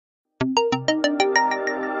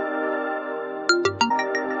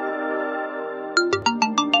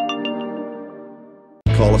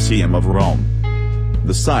Colosseum of Rome.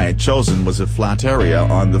 The site chosen was a flat area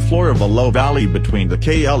on the floor of a low valley between the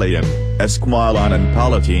Caelian, Esquiline and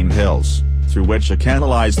Palatine Hills, through which a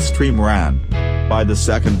canalized stream ran. By the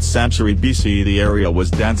 2nd century BC the area was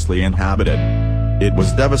densely inhabited. It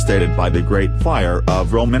was devastated by the Great Fire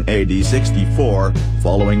of Rome in AD 64,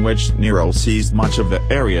 following which Nero seized much of the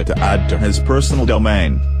area to add to his personal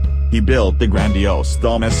domain. He built the grandiose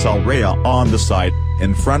Domus Aurea on the site,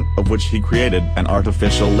 in front of which he created an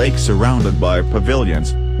artificial lake surrounded by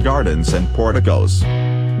pavilions, gardens and porticoes.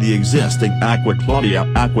 The existing Aqua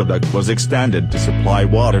Claudia aqueduct was extended to supply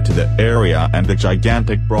water to the area, and the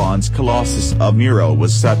gigantic bronze Colossus of Nero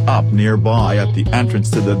was set up nearby at the entrance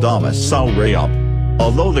to the Domus Aurea.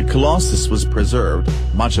 Although the Colossus was preserved,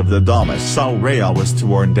 much of the Domus Aurea was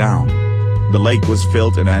torn down. The lake was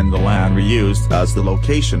filled in and the land reused as the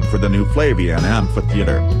location for the new Flavian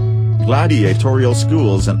Amphitheatre. Gladiatorial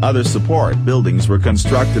schools and other support buildings were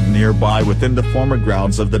constructed nearby within the former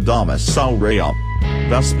grounds of the Domus Aurea.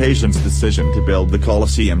 Vespasian's decision to build the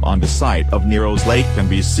Colosseum on the site of Nero's lake can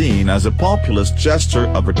be seen as a populist gesture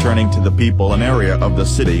of returning to the people an area of the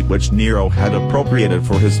city which Nero had appropriated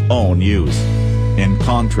for his own use. In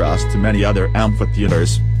contrast to many other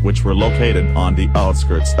amphitheatres, which were located on the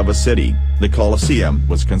outskirts of a city, the Colosseum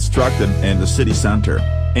was constructed in the city centre,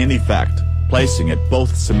 in effect, placing it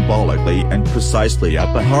both symbolically and precisely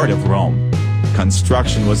at the heart of Rome.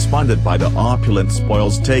 Construction was funded by the opulent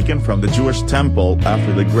spoils taken from the Jewish temple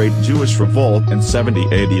after the Great Jewish Revolt in 70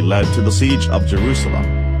 AD led to the siege of Jerusalem.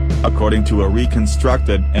 According to a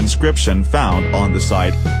reconstructed inscription found on the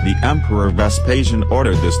site, the Emperor Vespasian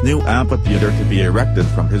ordered this new amphitheatre to be erected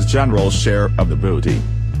from his general's share of the booty.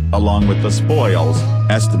 Along with the spoils,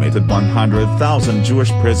 estimated 100,000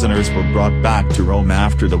 Jewish prisoners were brought back to Rome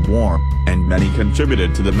after the war, and many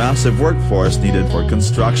contributed to the massive workforce needed for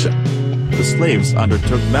construction. The slaves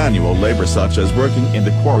undertook manual labor such as working in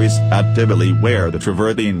the quarries at Tivoli where the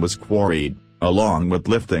travertine was quarried, along with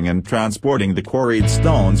lifting and transporting the quarried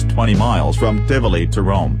stones 20 miles from Tivoli to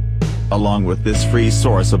Rome. Along with this free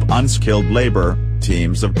source of unskilled labor,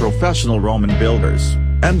 teams of professional Roman builders,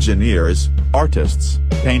 engineers, artists,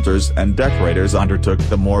 painters and decorators undertook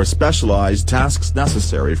the more specialized tasks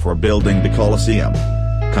necessary for building the Colosseum.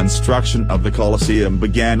 Construction of the Colosseum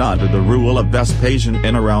began under the rule of Vespasian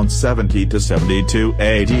in around 70 to 72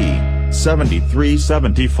 AD.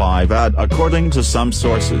 73–75 AD. According to some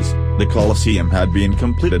sources, the Colosseum had been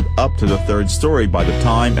completed up to the 3rd story by the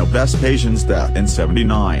time of Vespasian's death in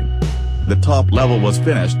 79. The top level was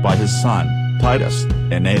finished by his son, Titus,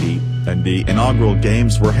 in 80, and the inaugural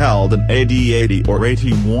games were held in AD 80 or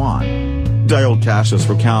 81. Dio Cassius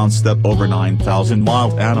recounts that over 9,000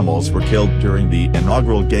 wild animals were killed during the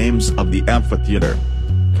inaugural games of the amphitheatre.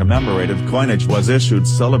 Commemorative coinage was issued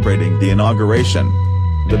celebrating the inauguration.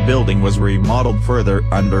 The building was remodeled further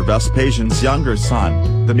under Vespasian's younger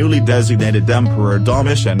son, the newly designated Emperor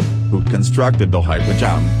Domitian, who constructed the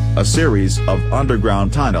Hypogam, a series of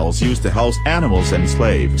underground tunnels used to house animals and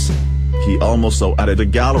slaves. He also added a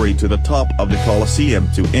gallery to the top of the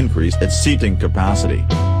Colosseum to increase its seating capacity.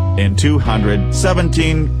 In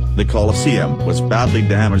 217, the Colosseum was badly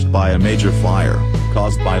damaged by a major fire,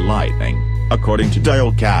 caused by lightning, according to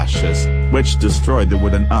Dio Cassius, which destroyed the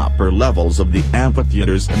wooden upper levels of the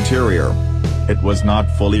amphitheatre's interior. It was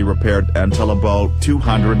not fully repaired until about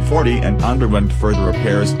 240 and underwent further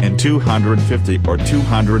repairs in 250 or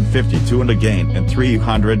 252 and again in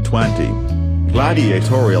 320.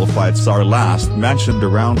 Gladiatorial fights are last mentioned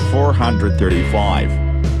around 435.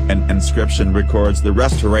 An inscription records the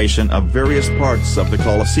restoration of various parts of the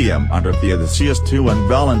Colosseum under Theodosius II and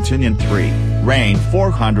Valentinian III, reigned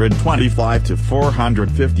 425 to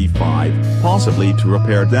 455, possibly to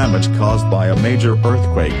repair damage caused by a major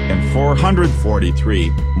earthquake in 443.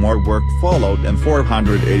 More work followed in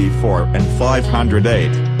 484 and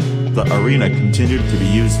 508. The arena continued to be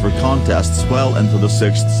used for contests well into the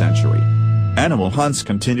 6th century. Animal hunts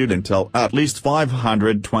continued until at least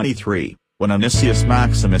 523. When Anicius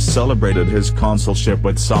Maximus celebrated his consulship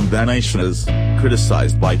with some Venetians,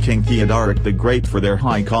 criticized by King Theodoric the Great for their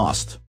high cost.